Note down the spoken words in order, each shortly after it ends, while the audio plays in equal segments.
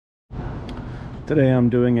Today I'm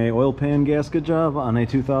doing a oil pan gasket job on a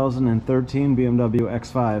 2013 BMW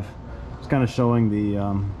X5. Just kind of showing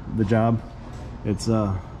the job. It's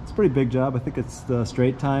a pretty big job. I think it's the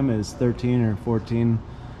straight time is 13 or 14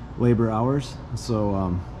 labor hours.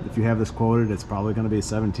 So if you have this quoted, it's probably going to be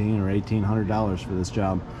 $1,700 or $1,800 for this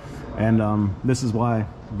job. And this is why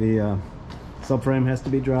the subframe has to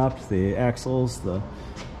be dropped, the axles, the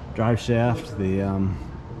drive shaft, the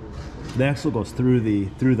axle goes through the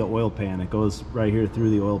oil pan. It goes right here through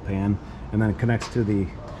the oil pan, and then it connects to the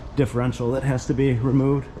differential that has to be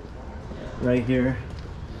removed right here.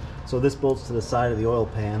 So this bolts to the side of the oil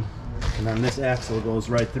pan, and then this axle goes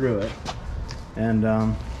right through it. And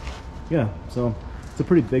yeah, so it's a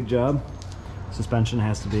pretty big job. Suspension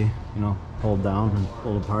has to be, pulled down and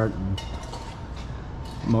pulled apart, and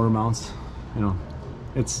motor mounts.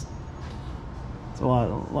 It's a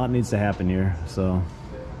lot needs to happen here. So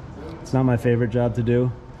it's not my favorite job to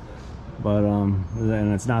do, but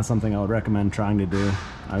and it's not something I would recommend trying to do,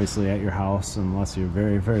 obviously, at your house, unless you're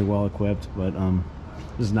very, very well equipped. But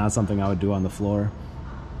this is not something I would do on the floor.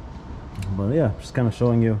 But yeah, just kind of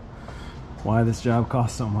showing you why this job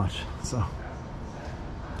costs so much. So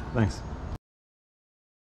thanks.